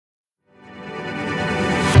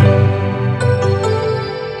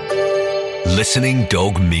Listening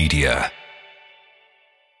Dog Media.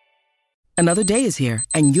 Another day is here,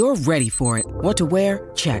 and you're ready for it. What to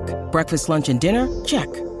wear? Check. Breakfast, lunch, and dinner? Check.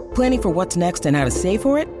 Planning for what's next and how to save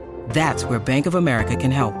for it? That's where Bank of America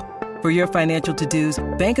can help. For your financial to-dos,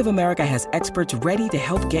 Bank of America has experts ready to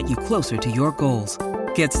help get you closer to your goals.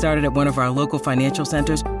 Get started at one of our local financial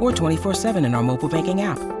centers or 24/7 in our mobile banking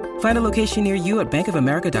app. Find a location near you at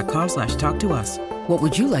bankofamerica.com/talktous. What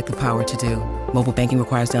would you like the power to do? Mobile banking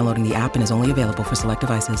requires downloading the app and is only available for select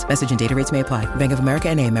devices. Message and data rates may apply. Bank of America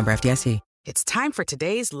N.A., member FDIC. It's time for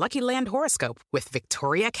today's Lucky Land horoscope with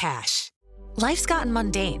Victoria Cash. Life's gotten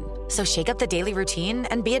mundane, so shake up the daily routine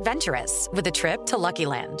and be adventurous with a trip to Lucky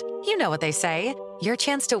Land. You know what they say, your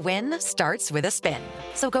chance to win starts with a spin.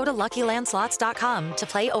 So go to LuckyLandSlots.com to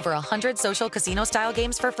play over 100 social casino-style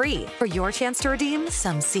games for free for your chance to redeem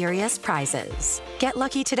some serious prizes. Get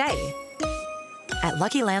lucky today at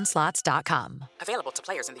LuckyLandSlots.com. Available to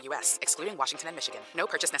players in the U.S., excluding Washington and Michigan. No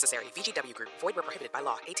purchase necessary. VGW Group. Void where prohibited by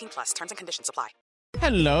law. 18+. Terms and conditions apply.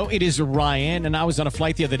 Hello, it is Ryan, and I was on a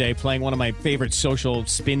flight the other day playing one of my favorite social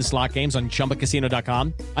spin slot games on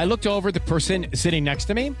ChumbaCasino.com. I looked over at the person sitting next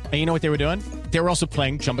to me, and you know what they were doing? They were also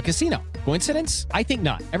playing Chumba Casino. Coincidence? I think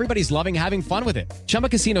not. Everybody's loving having fun with it. Chumba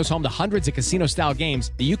Casino is home to hundreds of casino-style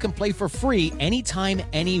games that you can play for free anytime,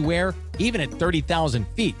 anywhere, even at 30,000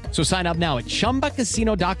 feet. So sign up now at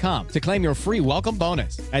ChumbaCasino.com to claim your free welcome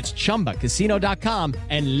bonus. That's ChumbaCasino.com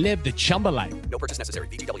and live the Chumba life. No purchase necessary.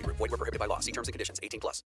 VGW Group. Void where prohibited by law. See terms and conditions.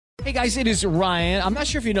 18+. Hey guys, it is Ryan. I'm not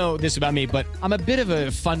sure if you know this about me, but I'm a bit of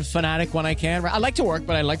a fun fanatic when I can. I like to work,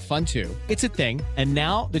 but I like fun too. It's a thing. And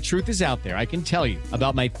now the truth is out there. I can tell you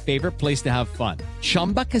about my favorite place to have fun.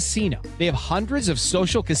 Chumba Casino. They have hundreds of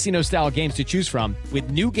social casino style games to choose from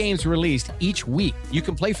with new games released each week. You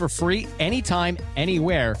can play for free anytime,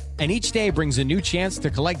 anywhere. And each day brings a new chance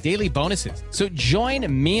to collect daily bonuses. So join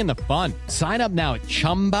me in the fun. Sign up now at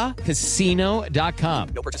ChumbaCasino.com.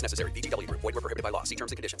 No purchase necessary. VGW Group. Void where prohibited by law. See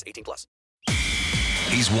terms and conditions. 18+.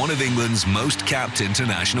 He's one of England's most capped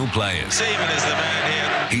international players. Seaman is the man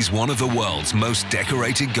here. He's one of the world's most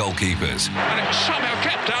decorated goalkeepers. And it's somehow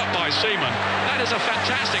kept out by Seaman. That is a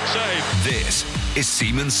fantastic save. This is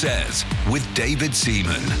Seaman Says with David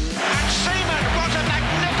Seaman. And Seaman, what a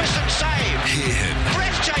magnificent save. Hear him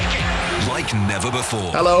Breathtaking. like never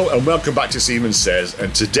before. Hello and welcome back to Seaman Says,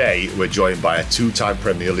 and today we're joined by a two-time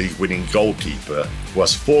Premier League winning goalkeeper who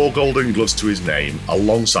has 4 Golden Gloves to his name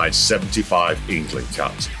alongside 75 England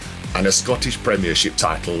caps and a Scottish Premiership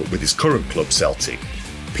title with his current club Celtic.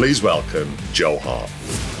 Please welcome Joe Hart.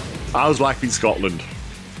 How's life in Scotland?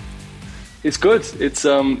 It's good. It's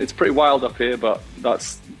pretty wild up here, but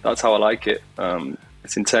that's how I like it.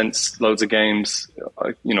 It's intense, loads of games,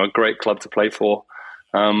 a great club to play for.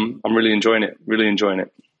 I'm really enjoying it.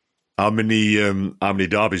 How many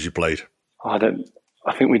derbies you played? I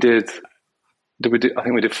think we did. I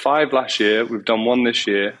think we did 5 last year. We've done 1 this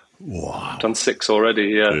year. Wow. Done 6 already.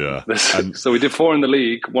 Yeah. So we did 4 in the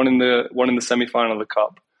league, 1 in the semi-final of the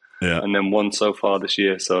cup. Yeah. And then 1 so far this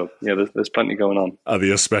year. So, yeah, there's plenty going on. Are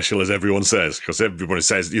they as special as everyone says? Because everybody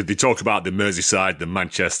says, they talk about the Merseyside, the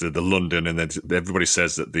Manchester, the London, and then everybody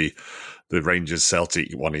says that the Rangers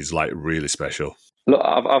Celtic one is like really special. Look,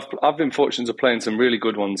 I've been fortunate to play in some really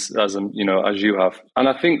good ones, as you have. And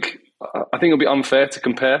I think it'll be unfair to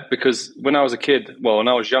compare because when I was a kid, when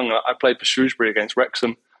I was young, I played for Shrewsbury against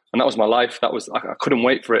Wrexham. And that was my life. I couldn't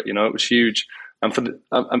wait for it. It was huge. And for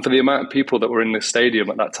the amount of people that were in the stadium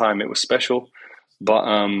at that time, it was special. But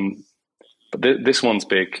this one's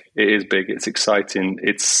big. It is big. It's exciting.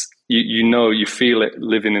 It's you feel it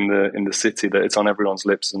living in the city, that it's on everyone's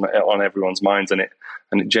lips and on everyone's minds, and it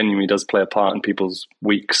genuinely does play a part in people's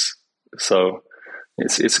weeks. So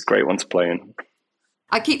it's a great one to play in.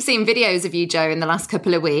 I keep seeing videos of you, Joe, in the last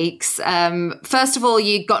couple of weeks. First of all,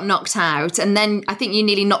 you got knocked out, and then I think you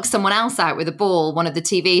nearly knocked someone else out with a ball, one of the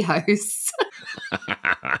TV hosts.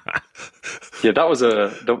 Yeah, that was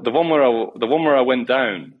the one where I went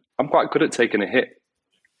down. I'm quite good at taking a hit,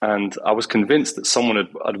 and I was convinced that someone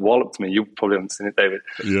had walloped me. You probably haven't seen it, David.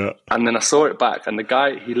 Yeah. And then I saw it back, and the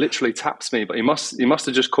guy, he literally taps me, but he must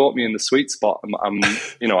have just caught me in the sweet spot. I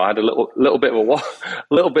had a little bit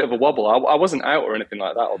of a wobble. I wasn't out or anything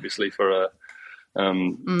like that, obviously, for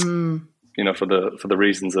the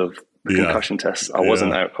reasons of the concussion tests. I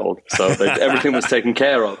wasn't out cold, so everything was taken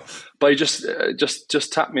care of. But he just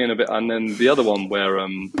tapped me in a bit, and then the other one where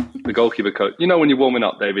the goalkeeper coach, when you're warming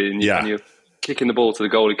up, David, and you're kicking the ball to the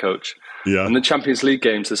goalie coach, Yeah. And the Champions League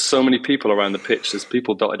games, there's so many people around the pitch. There's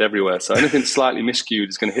people dotted everywhere. So anything slightly miscued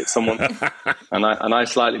is going to hit someone. and I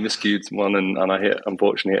slightly miscued one, and I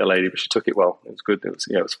unfortunately hit a lady, but she took it well. It was good.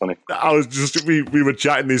 It was funny. We were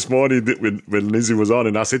chatting this morning when Lizzie was on,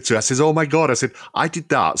 and I said to her, I said, oh my God, I said, I did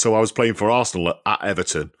that. So I was playing for Arsenal at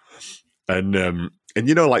Everton. And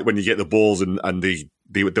you know, like when you get the balls and they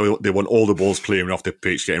want all the balls clearing off the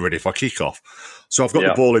pitch, getting ready for kickoff. So I've got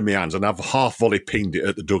the ball in my hands and I've half volley pinged it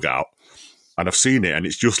at the dugout. And I've seen it, and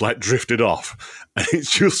it's just like drifted off, and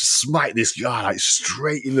it's just smacked this guy like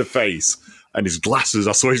straight in the face. And I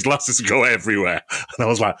saw his glasses go everywhere, and I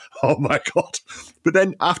was like, "Oh my God!" But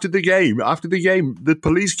then after the game, the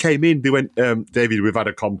police came in. They went, "David, we've had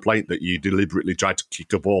a complaint that you deliberately tried to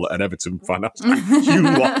kick a ball at an Everton fan." I was like, "You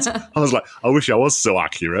what?" I was like, "I wish I was so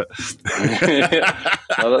accurate."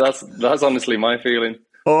 Well, that's honestly my feeling.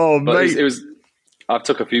 Oh, but mate, it was. I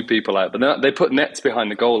took a few people out, but they put nets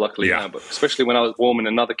behind the goal, luckily now. But especially when I was warming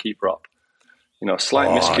another keeper up, you know,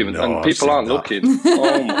 slight misgivings, and people aren't looking.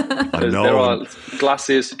 Oh my! There are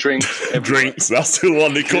glasses, drinks, drinks. That's the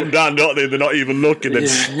one. They come down, don't they? They're not even looking. Then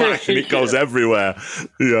smack, and it goes everywhere.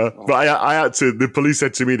 Yeah, but I had to. The police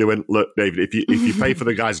said to me, they went, "Look, David, if you pay for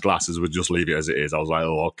the guy's glasses, we'll just leave it as it is." I was like,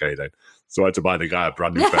 "Oh, okay then." So I had to buy the guy a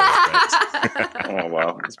brand new pair of specs. Oh,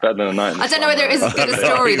 wow. It's better than a night in the I don't know whether it was as good a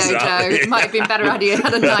story, though, Joe. It might have been better had you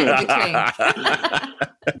had a night in between.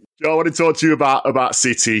 Joe, I want to talk to you about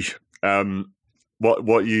City.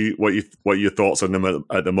 What your thoughts on them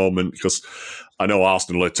at the moment? Because I know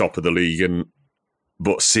Arsenal are top of the league,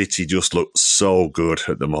 but City just look so good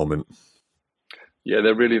at the moment. Yeah,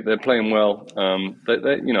 they're playing well.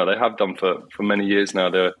 They have done for many years now.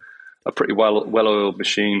 They're a pretty well-oiled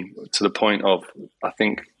machine to the point of, I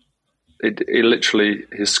think, it literally,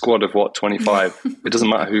 his squad of 25, it doesn't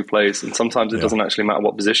matter who plays, and sometimes it doesn't actually matter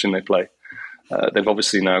what position they play. They've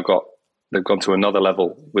obviously now they've gone to another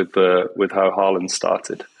level with how Haaland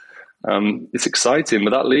started. It's exciting, but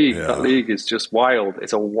that league is just wild.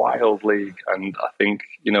 It's a wild league, and I think,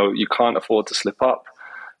 you can't afford to slip up.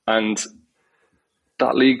 And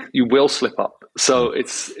that league, you will slip up. So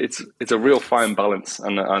it's a real fine balance,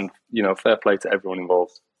 and fair play to everyone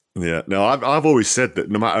involved. Yeah, no, I've always said that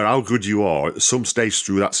no matter how good you are, at some stage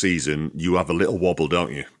through that season, you have a little wobble,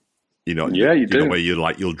 don't you? You do. Where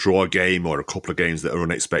you'll draw a game or a couple of games that are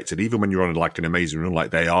unexpected, even when you're on like an amazing run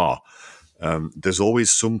like they are. There's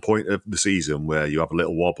always some point of the season where you have a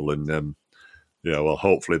little wobble, and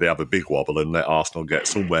hopefully they have a big wobble and let Arsenal get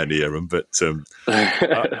somewhere near them. But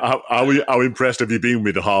how impressed have you been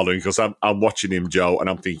with Haaland? Because I'm watching him, Joe, and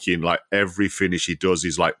I'm thinking like every finish he does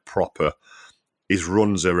is like proper. His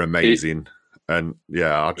runs are amazing, and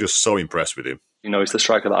I'm just so impressed with him. He's the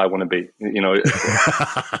striker that I want to be.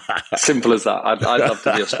 Simple as that. I'd love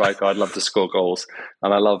to be a striker. I'd love to score goals,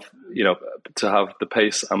 and I love to have the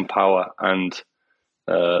pace and power and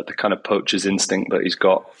the kind of poacher's instinct that he's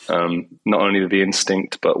got. Not only the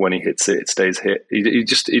instinct, but when he hits it, it stays hit.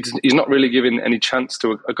 He's not really giving any chance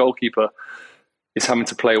to a goalkeeper. He's having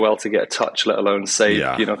to play well to get a touch, let alone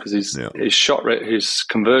save. Because his shot rate, his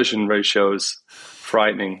conversion ratio is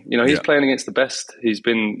frightening. He's playing against the best. He's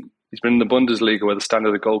been in the Bundesliga where the standard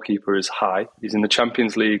of the goalkeeper is high. He's in the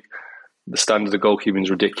Champions League, the standard of goalkeeping is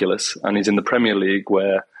ridiculous, and he's in the Premier League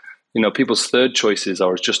where people's third choices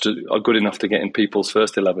are good enough to get in people's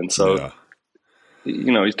first 11. So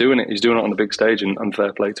he's doing it. He's doing it on the big stage, and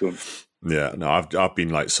fair play to him. Yeah, no, I've been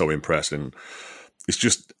like so impressed, and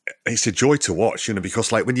it's a joy to watch,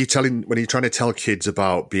 because like when you're trying to tell kids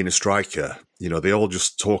about being a striker, they all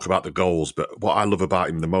just talk about the goals. But what I love about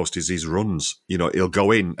him the most is his runs. He'll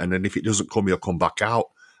go in, and then if it doesn't come, he'll come back out,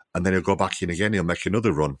 and then he'll go back in again. He'll make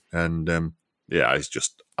another run, and I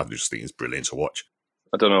just think it's brilliant to watch.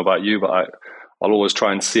 I don't know about you, but I'll always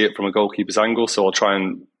try and see it from a goalkeeper's angle. So I'll try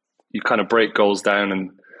and you kind of break goals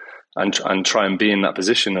down and try and be in that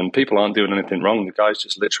position. And people aren't doing anything wrong. The guy's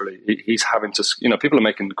just literally, he's having to, people are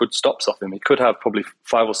making good stops off him. He could have probably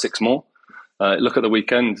 5 or 6 more. Look at the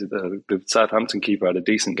weekend, the Southampton keeper had a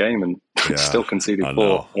decent game and still conceded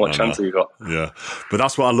 4. What chance have you got? Yeah. But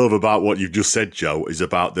that's what I love about what you've just said, Joe, is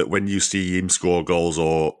about that when you see him score goals,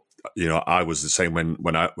 or, I was the same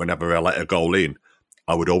whenever I let a goal in,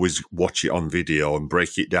 I would always watch it on video and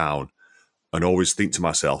break it down and always think to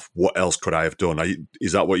myself, what else could I have done?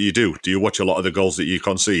 Is that what you do? Do you watch a lot of the goals that you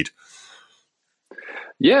concede?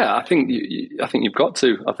 Yeah, I think you've got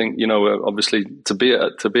to. I think, obviously to be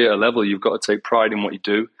at a level, you've got to take pride in what you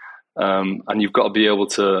do, and you've got to be able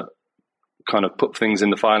to kind of put things in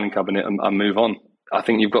the filing cabinet and move on. I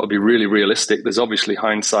think you've got to be really realistic. There's obviously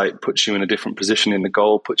hindsight puts you in a different position in the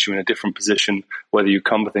goal, puts you in a different position, whether you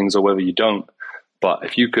come for things or whether you don't. But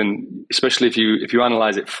if you can, especially if you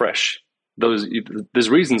analyze it fresh, there's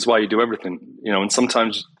reasons why you do everything, and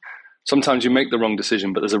sometimes you make the wrong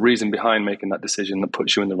decision, but there's a reason behind making that decision that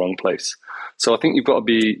puts you in the wrong place. So I think you've got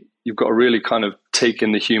to really kind of take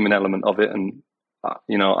in the human element of it. And,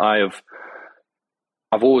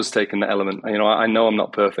 I've always taken the element. I know I'm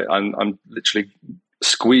not perfect. I'm literally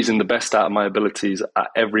squeezing the best out of my abilities at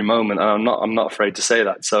every moment, and I'm not afraid to say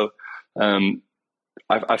that. So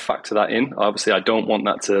I factor that in. Obviously, I don't want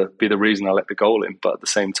that to be the reason I let the goal in, but at the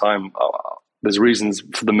same time, there's reasons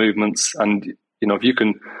for the movements. And if you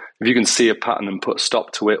can see a pattern and put a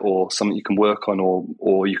stop to it, or something you can work on,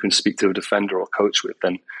 or you can speak to a defender or coach with,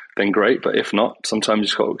 then great. But if not, sometimes you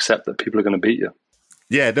just got to accept that people are going to beat you.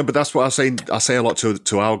 Yeah, no, but that's what I say a lot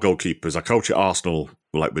to our goalkeepers. I coach at Arsenal,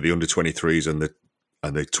 like with the under-23s and the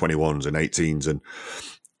 21s and 18s, and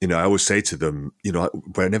I always say to them,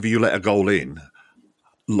 whenever you let a goal in,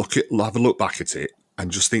 have a look back at it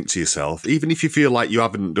and just think to yourself, even if you feel like you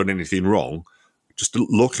haven't done anything wrong, just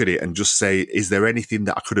look at it and just say, is there anything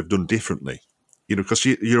that I could have done differently? Because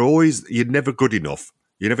you're never good enough.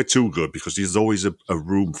 You're never too good, because there's always a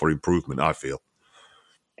room for improvement, I feel.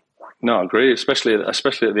 No, I agree. Especially at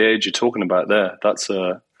the age you're talking about there. That's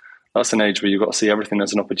an age where you've got to see everything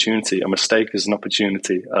as an opportunity. A mistake is an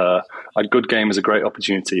opportunity. A good game is a great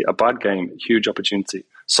opportunity. A bad game, huge opportunity.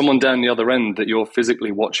 Someone down the other end that you're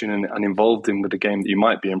physically watching and involved in with the game that you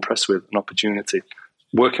might be impressed with, an opportunity.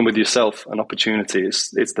 Working with yourself, an opportunity. It's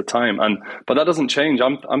the time. But that doesn't change.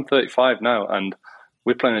 I'm 35 now, and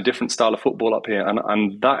we're playing a different style of football up here,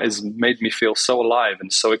 and that has made me feel so alive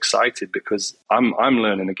and so excited, because I'm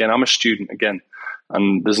learning again. I'm a student again,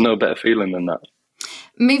 and there's no better feeling than that.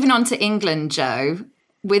 Moving on to England, Joe,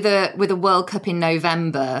 with a World Cup in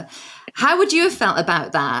November, how would you have felt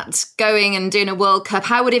about that, going and doing a World Cup?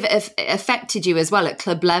 How would it have affected you as well at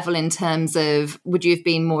club level, in terms of, would you have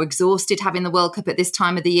been more exhausted having the World Cup at this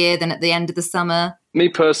time of the year than at the end of the summer? Me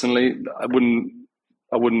personally, I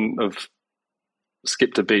wouldn't have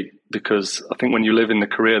skipped a beat, because I think when you live in the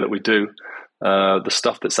career that we do, the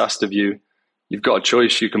stuff that's asked of you, you've got a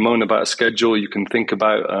choice. You can moan about a schedule, you can think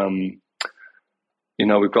about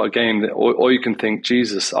we've got a game or you can think,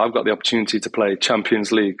 Jesus, I've got the opportunity to play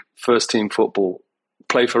Champions League, first team football,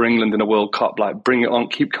 play for England in a World Cup. Like, bring it on,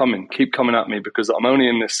 keep coming at me, because I'm only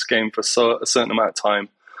in this game for a certain amount of time,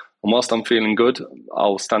 and whilst I'm feeling good,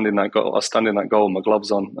 I'll stand in that goal with my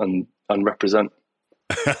gloves on and represent.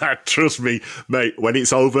 Trust me, mate, when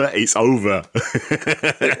it's over, it's over.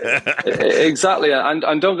 Exactly.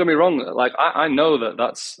 And don't get me wrong, like I know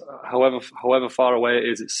that's however far away it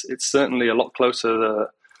is, it's certainly a lot closer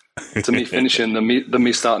to me finishing than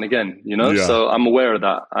me starting again, Yeah. So I'm aware of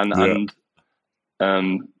that,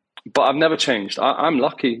 but I've never changed. I'm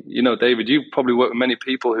lucky, David, you probably work with many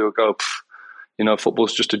people who will go,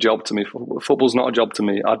 football's just a job to me. Football's not a job to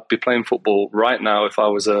me. I'd be playing football right now if I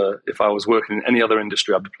was working in any other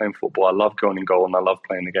industry. I'd be playing football. I love going in goal, and I love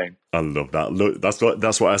playing the game. I love that. Look,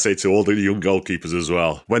 that's what I say to all the young goalkeepers as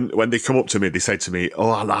well. When they come up to me, they say to me, "Oh,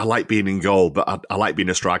 I like being in goal, but I like being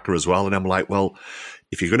a striker as well." And I'm like, "Well,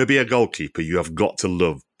 if you're going to be a goalkeeper, you have got to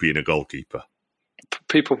love being a goalkeeper."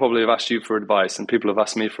 People probably have asked you for advice, and people have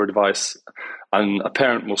asked me for advice, and a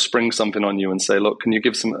parent will spring something on you and say, look, can you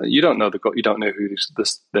give some, you don't know who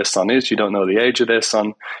their son is, you don't know the age of their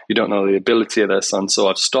son, you don't know the ability of their son. So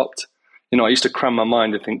I've stopped. I used to cram my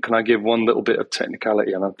mind and think, can I give one little bit of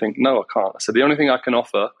technicality? And I think, no, I can't. I said, the only thing I can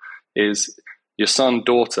offer is your son,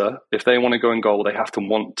 daughter, if they want to go in goal, they have to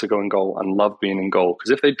want to go in goal and love being in goal.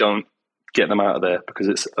 Because if they don't, get them out of there, because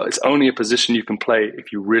it's only a position you can play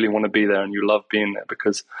if you really want to be there and you love being there.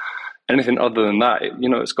 Because anything other than that,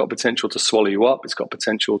 it's got potential to swallow you up. It's got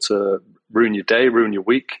potential to ruin your day, ruin your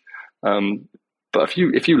week. But if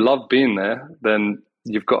you love being there, then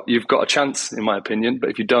you've got a chance, in my opinion.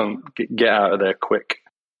 But if you don't, get out of there quick.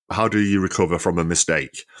 How do you recover from a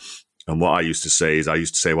mistake? And what I used to say,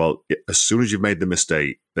 well, as soon as you've made the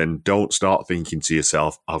mistake, then don't start thinking to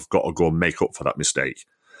yourself, I've got to go and make up for that mistake.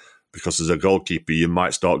 Because as a goalkeeper, you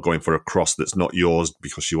might start going for a cross that's not yours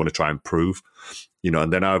because you want to try and prove,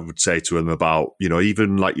 and then I would say to them about,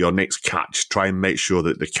 even like your next catch, try and make sure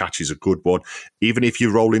that the catch is a good one. Even if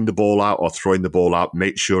you're rolling the ball out or throwing the ball out,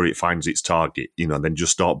 make sure it finds its target, and then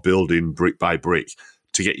just start building brick by brick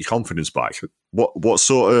to get your confidence back. What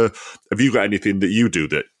sort of, have you got anything that you do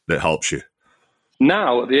that helps you?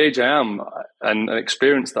 Now, at the age I am and an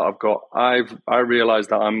experience that I've got, I realise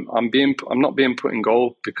that I'm not being put in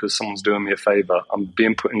goal because someone's doing me a favour. I'm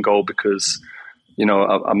being put in goal because,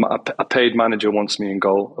 a paid manager wants me in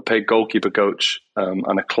goal, a paid goalkeeper coach,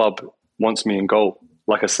 and a club wants me in goal.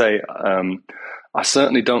 Like I say, I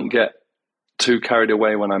certainly don't get too carried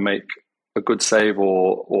away when I make a good save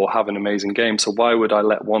or have an amazing game. So why would I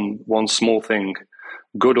let one small thing,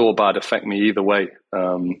 good or bad, affect me either way?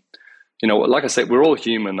 Like I said, we're all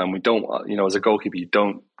human, and we don't, as a goalkeeper,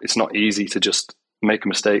 it's not easy to just make a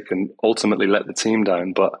mistake and ultimately let the team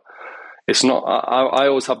down. But it's not, I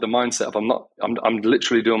always have the mindset of I'm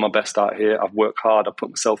literally doing my best out here. I've worked hard. I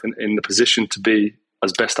put myself in the position to be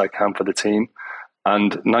as best I can for the team.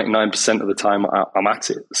 And 99% of the time I'm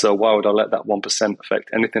at it. So why would I let that 1%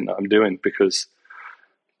 affect anything that I'm doing? Because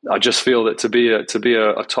I just feel that to be a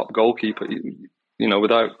top goalkeeper,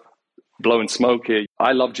 without blowing smoke here,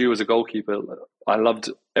 I loved you as a goalkeeper. I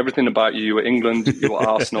loved everything about you. You were England, you were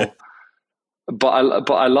Arsenal. But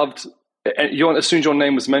I loved you. As soon as your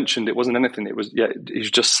name was mentioned, it wasn't anything. It was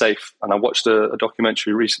just safe. And I watched a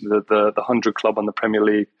documentary recently, the 100 Club on the Premier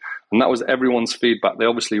League, and that was everyone's feedback. They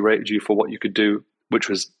obviously rated you for what you could do, which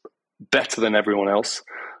was better than everyone else.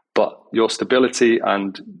 But your stability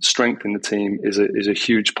and strength in the team is a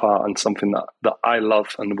huge part, and something that I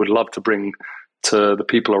love and would love to bring to the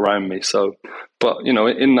people around me. So, but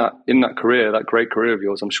in that career, that great career of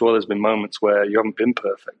yours, I'm sure there's been moments where you haven't been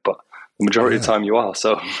perfect, but the majority of the time you are.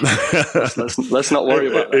 So let's not worry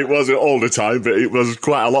about that. It wasn't all the time, but it was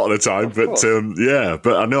quite a lot of the time.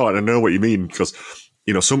 But I know what you mean, because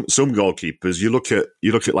some goalkeepers, you look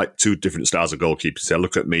at like two different styles of goalkeepers. Say,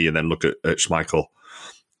 look at me and then look at Schmeichel.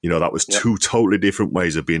 That was two totally different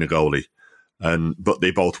ways of being a goalie. But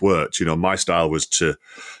they both worked. My style was to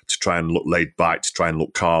try and look laid back, to try and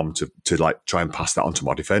look calm, to like try and pass that on to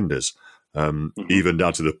my defenders. Even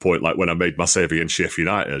down to the point, like when I made my save against Sheffield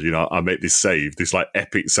United, I make this save, this like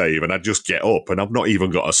epic save, and I just get up and I've not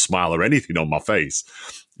even got a smile or anything on my face.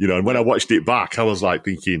 And when I watched it back, I was like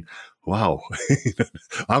thinking, wow,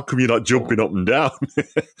 how come you're not jumping up and down?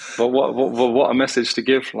 But what a message to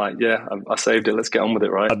give. Like, I saved it, let's get on with it,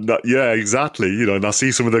 right? Yeah, exactly. And I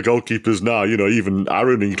see some of the goalkeepers now, even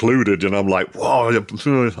Aaron included, and I'm like, whoa,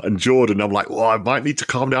 and Jordan, I'm like, whoa, I might need to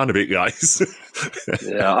calm down a bit, guys.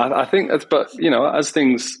 I think that's, but, as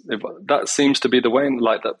things, that seems to be the way,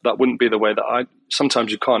 like that wouldn't be the way that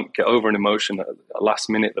sometimes you can't get over an emotion at a last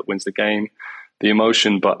minute that wins the game, the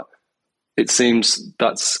emotion, but it seems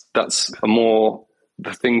that's a more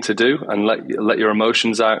the thing to do, and let your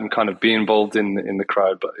emotions out and kind of be involved in the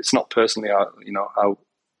crowd. But it's not personally how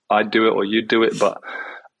I do it or you do it. But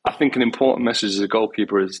I think an important message as a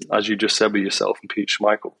goalkeeper is, as you just said with yourself and Pete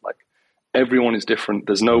Schmeichel, like everyone is different.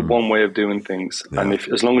 There's no one way of doing things, and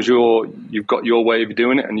as long as you've got your way of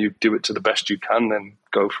doing it and you do it to the best you can, then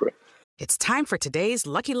go for it. It's time for today's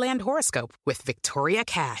Lucky Land horoscope with Victoria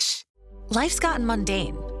Cash. Life's gotten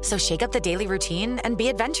mundane, so shake up the daily routine and be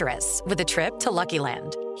adventurous with a trip to Lucky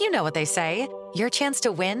Land. You know what they say, your chance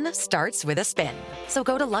to win starts with a spin. So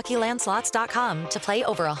go to LuckyLandSlots.com to play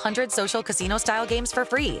over 100 social casino-style games for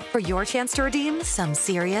free for your chance to redeem some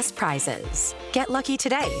serious prizes. Get lucky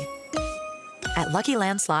today at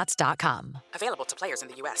LuckyLandSlots.com. Available to players in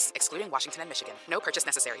the U.S., excluding Washington and Michigan. No purchase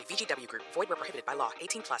necessary. VGW Group. Void where prohibited by law.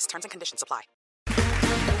 18+. Terms and conditions apply.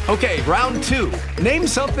 Okay, round two. Name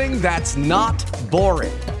something that's not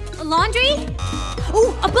boring. A laundry?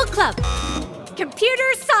 Ooh, a book club.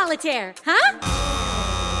 Computer solitaire, huh?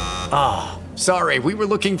 Ah, sorry, we were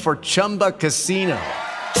looking for Chumba Casino.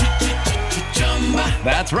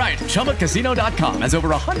 That's right, ChumbaCasino.com has over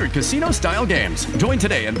 100 casino-style games. Join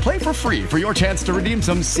today and play for free for your chance to redeem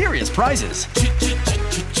some serious prizes.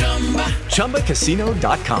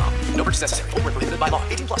 ChumbaCasino.com. No purchase necessary. Void where prohibited by law.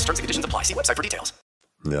 18+. Terms and conditions apply. See website for details.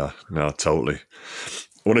 Yeah, no, totally.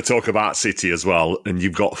 I want to talk about City as well, and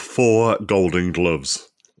you've got 4 Golden Gloves.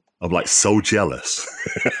 I'm like so jealous.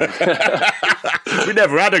 We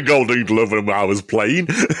never had a Golden Glove when I was playing.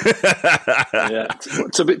 To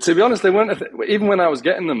be honest, they weren't. Even when I was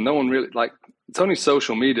getting them, no one really like. It's only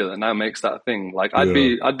social media that now makes that a thing. Like I'd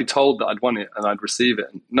be told that I'd won it and I'd receive it,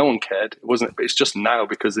 and no one cared. It wasn't. It's just now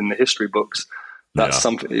because in the history books, that's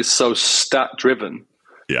something. It's so stat driven.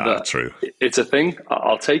 Yeah, true. It's a thing.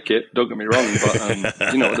 I'll take it. Don't get me wrong, but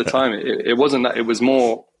at the time, it wasn't that. It was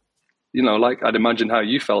more, like I'd imagine how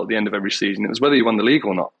you felt at the end of every season. It was whether you won the league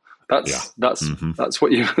or not. That's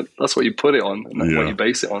what you put it on, and that's what you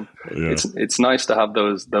base it on. Yeah. It's nice to have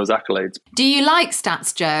those accolades. Do you like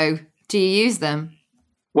stats, Joe? Do you use them?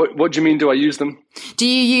 What do you mean? Do I use them? Do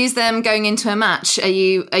you use them going into a match? Are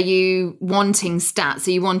you wanting stats?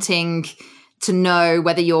 Are you wanting to know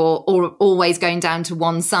whether you're always going down to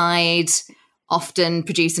one side often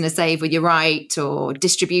producing a save with your right or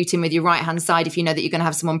distributing with your right hand side if you know that you're going to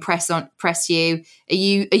have someone press you? Are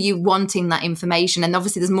you wanting that information? And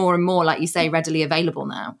obviously there's more and more, like you say, readily available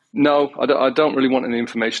now. No, I don't really want any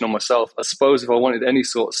information on myself. I suppose if I wanted any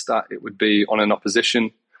sort of stat, it would be on an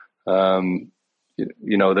opposition. They're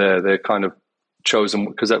kind of chosen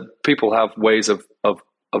because people have ways of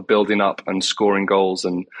building up and scoring goals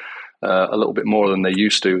and a little bit more than they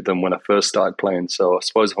used to than when I first started playing. So I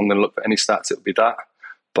suppose if I'm going to look for any stats, it would be that.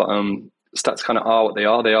 But stats kind of are what they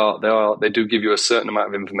are. They do give you a certain amount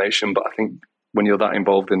of information, but I think when you're that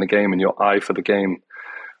involved in the game and your eye for the game,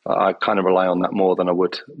 I kind of rely on that more than I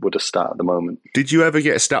would a stat at the moment. Did you ever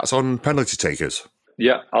get stats on penalty takers?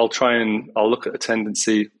 Yeah, I'll look at a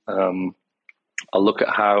tendency. I'll look at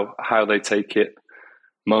how they take it,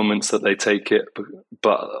 moments that they take it,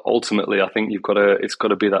 but ultimately I think it's got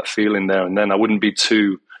to be that feeling there, and then I wouldn't be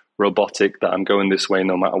too robotic that I'm going this way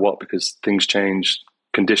no matter what, because things change,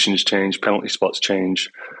 conditions change, penalty spots change,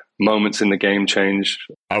 moments in the game change.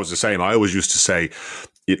 I was the same. I always used to say,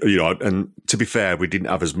 and to be fair, we didn't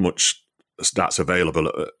have as much stats available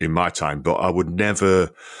in my time, but I would never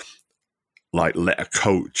let a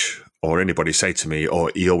coach or anybody say to me, "Oh,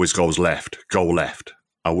 he always goes left, go left."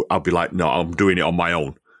 I'll be like, no, I'm doing it on my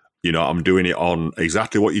own. I'm doing it on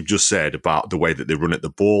exactly what you've just said about the way that they run at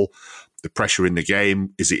the ball, the pressure in the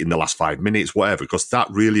game. Is it in the last 5 minutes, whatever? Because that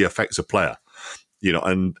really affects a player,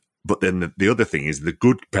 but then the other thing is the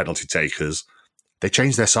good penalty takers, they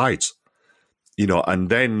change their sides, and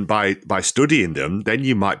then by studying them, then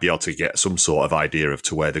you might be able to get some sort of idea of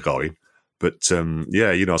to where they're going. But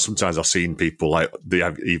sometimes I've seen people like they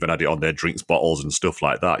have even had it on their drinks bottles and stuff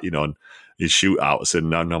like that, and in shootouts,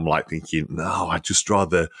 and I'm like thinking, no, I'd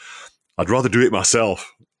rather do it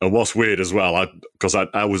myself. And what's weird as well, because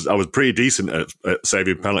I was pretty decent at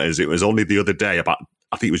saving penalties. It was only the other day,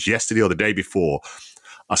 I think it was yesterday or the day before,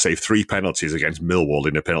 I saved 3 penalties against Millwall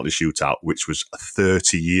in a penalty shootout, which was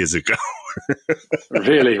 30 years ago.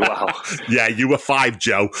 Really? Wow. Yeah, you were 5,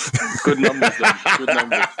 Joe. Good numbers, then. Good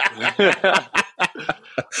numbers.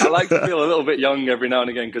 I like to feel a little bit young every now and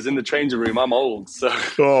again because in the changing room, I'm old. So.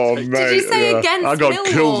 Oh, mate. Did you say against I got Millwall?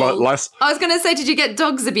 killed last. I was going to say, did you get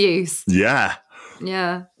dogs abuse? Yeah.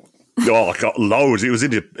 Yeah. Oh, I got loads. It was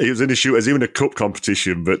in the shooters, even a cup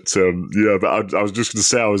competition. But but I was just going to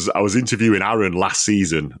say, I was interviewing Aaron last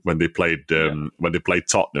season when they played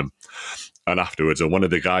Tottenham, and afterwards, and one of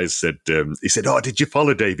the guys said, he said, "Oh, did you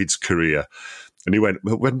follow David's career?" And he went,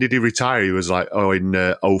 "Well, when did he retire?" He was like, "Oh, in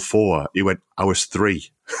 2004." He went, "I was 3."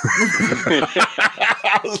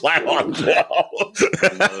 I was like, "Oh no!"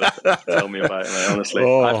 Tell me about it, mate. Honestly,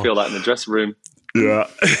 I feel that in the dressing room. Yeah,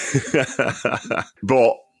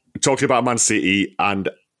 but. Talking about Man City and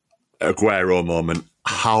Aguero moment,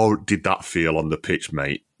 how did that feel on the pitch,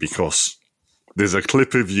 mate? Because there's a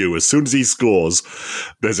clip of you, as soon as he scores,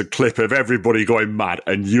 there's a clip of everybody going mad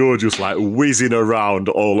and you're just like whizzing around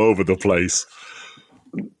all over the place.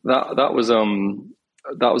 That was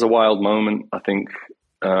a wild moment, I think.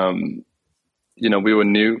 We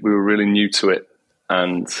were really new to it,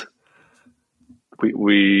 and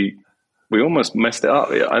we almost messed it up.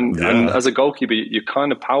 And as a goalkeeper, you're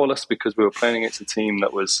kind of powerless because we were playing against a team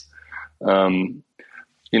that was,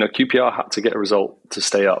 QPR had to get a result to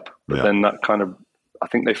stay up. But then that kind of, I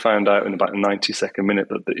think they found out in about the 92nd minute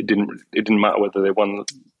that it didn't matter whether they won,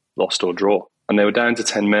 lost or draw. And they were down to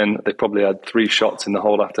 10 men. They probably had 3 shots in the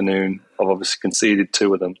whole afternoon. I've obviously conceded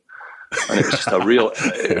 2 of them. And it was just a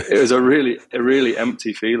really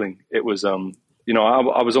empty feeling. It was, I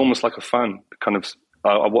was almost like a fan, kind of.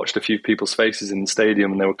 I watched a few people's faces in the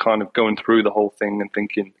stadium and they were kind of going through the whole thing and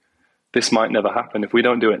thinking, this might never happen. If we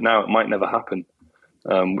don't do it now, it might never happen.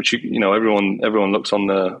 Which, everyone looks on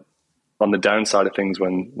the downside of things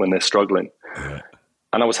when they're struggling. Yeah.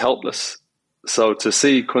 And I was helpless. So to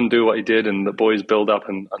see Kun do what he did and the boys build up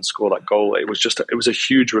and score that goal, it was a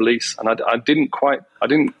huge release. And I didn't quite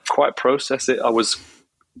process it. I was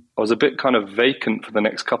a bit kind of vacant for the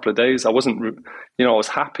next couple of days. I wasn't, I was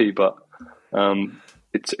happy, but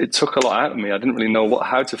it took a lot out of me. I didn't really know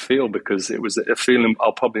how to feel because it was a feeling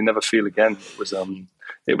I'll probably never feel again.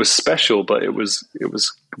 It was special, but it was a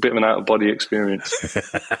bit of an out of body experience.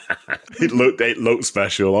 It looked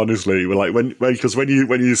special, honestly. Like because when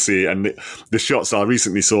you see it, and the shots, I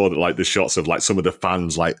recently saw that like the shots of like some of the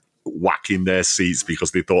fans like whacking their seats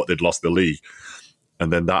because they thought they'd lost the league,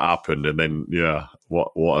 and then that happened, and then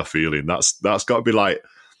what a feeling. That's got to be like.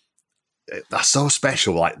 That's so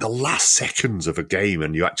special, like the last seconds of a game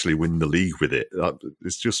and you actually win the league with it.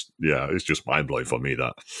 It's just mind-blowing for me,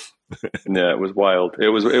 that. Yeah, it was wild. It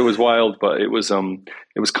was wild, but it was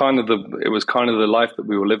kind of the life that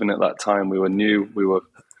we were living at that time. We were new. We were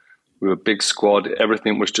a big squad.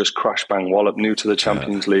 Everything was just crash bang wallop. New to the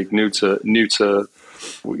Champions League. New to.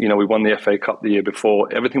 We won the FA Cup the year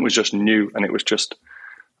before. Everything was just new, and it was just.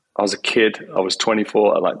 I was a kid. I was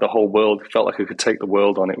 24. Like the whole world felt like I could take the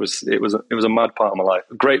world on. It was a mad part of my life,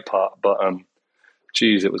 a great part, but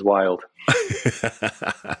geez, it was wild.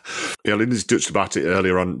 Yeah, Lindsay touched about it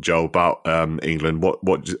earlier on, Joe, about England.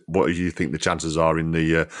 What do you think the chances are in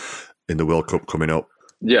the World Cup coming up?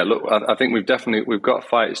 Yeah, look, I think we've got a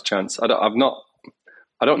fighter's chance. I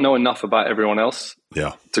don't know enough about everyone else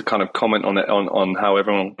to kind of comment on it on how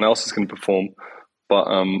everyone else is going to perform. But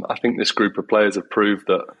I think this group of players have proved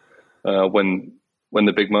that when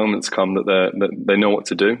the big moments come, that they know what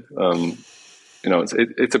to do.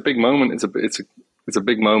 It's a big moment. It's a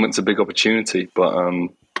big moment. It's a big opportunity. But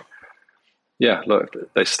look,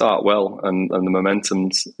 they start well, and the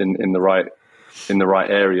momentum's in the right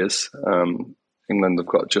areas. England have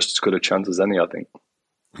got just as good a chance as any, I think.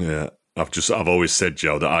 Yeah. I've always said,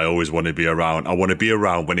 Joe, that I always want to be around. I want to be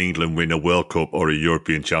around when England win a World Cup or a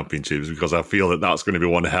European Championships, because I feel that that's going to be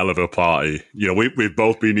one hell of a party. We've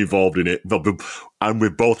both been involved in it, and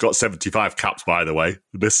we've both got 75 caps, by the way,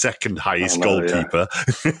 the second highest goalkeeper.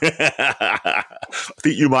 Yeah. I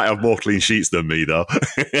think you might have more clean sheets than me, though.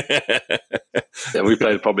 Yeah, we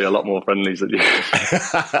played probably a lot more friendlies than you.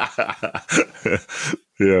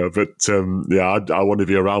 Yeah, but I want to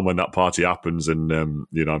be around when that party happens, and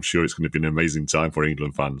I'm sure it's going to be an amazing time for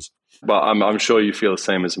England fans. But I'm sure you feel the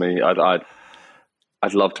same as me.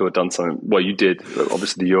 I'd love to have done something. Well, you did.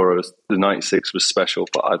 Obviously, the Euros, the '96 was special,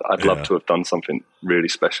 but I'd love to have done something really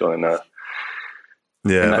special in there.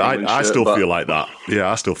 Yeah, I still feel like that.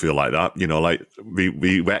 Yeah, I still feel like that. Like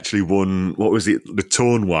we actually won, what was it, the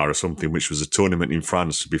Tournoi or something, which was a tournament in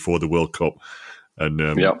France before the World Cup. And,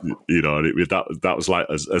 that was like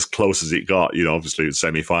as close as it got. Obviously it was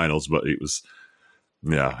semi-finals, but it was,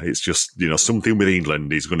 it's just, something with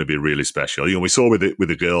England is going to be really special. We saw with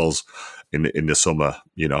the girls in the summer,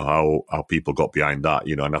 how people got behind that,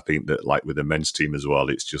 and I think that like with the men's team as well,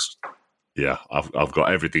 it's just, I've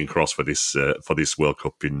got everything crossed for this World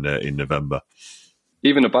Cup in November.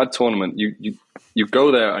 Even a bad tournament, you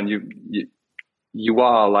go there and you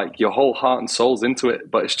are like your whole heart and soul's into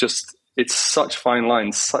it, but it's such fine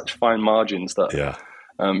lines, such fine margins that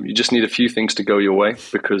you just need a few things to go your way,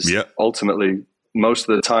 because ultimately most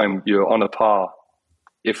of the time you're on a par,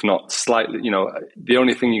 if not slightly. The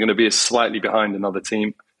only thing you're going to be is slightly behind another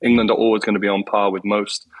team. England are always going to be on par with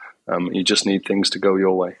most. You just need things to go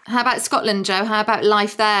your way. How about Scotland, Joe? How about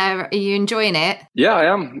life there? Are you enjoying it? Yeah, I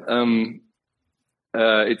am.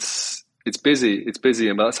 It's busy. It's busy,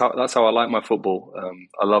 and that's how I like my football.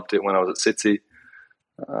 I loved it when I was at City,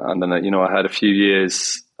 and then I had a few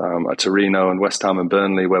years at Torino and West Ham and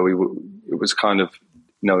Burnley where it was kind of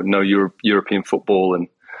no European football, and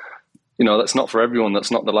that's not for everyone.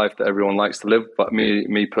 That's not the life that everyone likes to live. But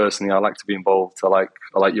me personally, I like to be involved. I like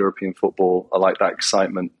European football. I like that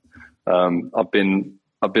excitement. I've been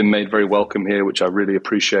made very welcome here, which I really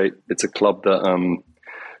appreciate. It's a club that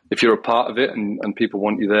if you're a part of it and people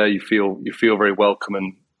want you there, you feel very welcome,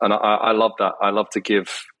 and I love that. I love to give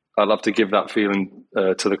that feeling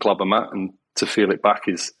to the club I'm at, and to feel it back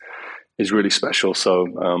is really special. So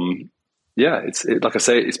it's like I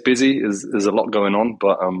say, it's busy. There's a lot going on,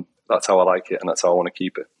 but that's how I like it, and that's how I want to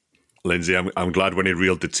keep it. Lindsay, I'm glad when he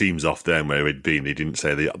reeled the teams off there where he'd been, he didn't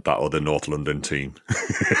say that other North London team.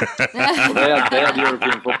 Well, they had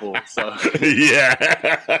European football, so. Yeah.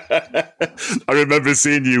 I remember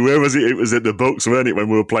seeing you, where was it? It was at the Bucks, weren't it, when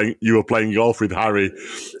you were playing golf with Harry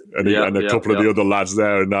and a couple of the other lads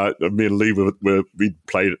there, and me and Lee we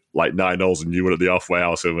played like 9 holes, and you were at the halfway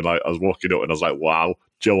house, and I was walking up and I was like, wow,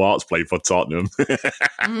 Joe Hart's playing for Tottenham.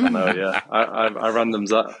 I know, yeah. I randoms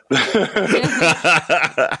that.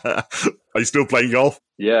 Are you still playing golf?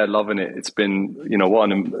 Yeah, loving it. It's been,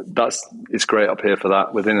 it's great up here for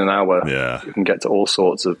that. Within an hour, you can get to all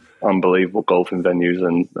sorts of unbelievable golfing venues,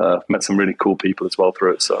 and met some really cool people as well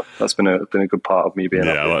through it. So that's been a good part of me being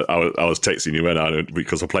up here. I was texting you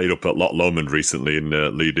because I played up at Loch Lomond recently in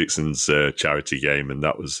Lee Dixon's charity game, and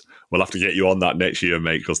we'll have to get you on that next year,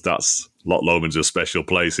 mate, because Loch Lomond's a special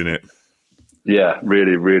place, isn't it? Yeah,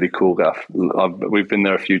 really, really cool, Gaff. We've been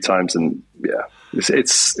there a few times, and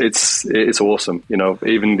it's awesome.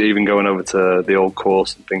 Even going over to the old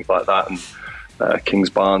course and things like that, and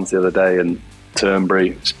Kings Barnes the other day, and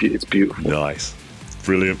Turnberry. It's beautiful. Nice,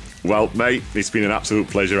 brilliant. Well, mate, it's been an absolute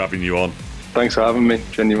pleasure having you on. Thanks for having me,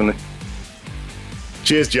 genuinely.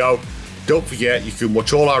 Cheers, Joe. Don't forget, you can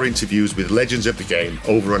watch all our interviews with legends of the game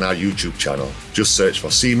over on our YouTube channel. Just search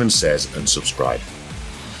for Seaman Says and subscribe.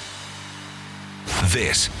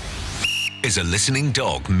 This is a Listening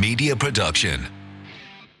Dog media production.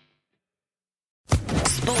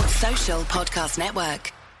 Sports Social Podcast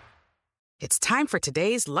Network. It's time for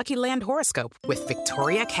today's Lucky Land horoscope with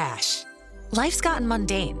Victoria Cash. Life's gotten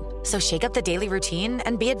mundane, so shake up the daily routine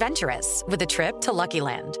and be adventurous with a trip to Lucky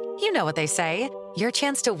Land. You know what they say. Your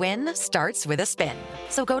chance to win starts with a spin.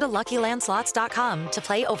 So go to LuckyLandSlots.com to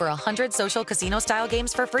play over 100 social casino-style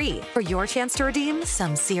games for free for your chance to redeem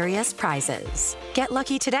some serious prizes. Get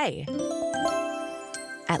lucky today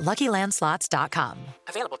at LuckyLandSlots.com.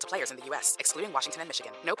 Available to players in the U.S., excluding Washington and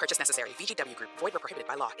Michigan. No purchase necessary. VGW Group. Void where prohibited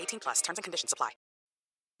by law. 18+. Terms and conditions apply.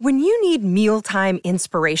 When you need mealtime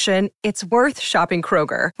inspiration, it's worth shopping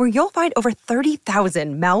Kroger, where you'll find over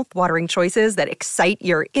 30,000 mouth-watering choices that excite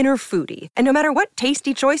your inner foodie. And no matter what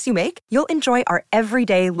tasty choice you make, you'll enjoy our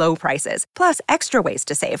everyday low prices, plus extra ways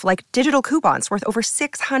to save, like digital coupons worth over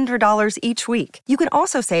 $600 each week. You can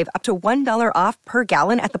also save up to $1 off per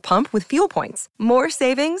gallon at the pump with fuel points. More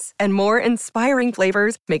savings and more inspiring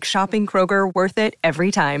flavors make shopping Kroger worth it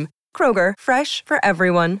every time. Kroger, fresh for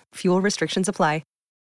everyone. Fuel restrictions apply.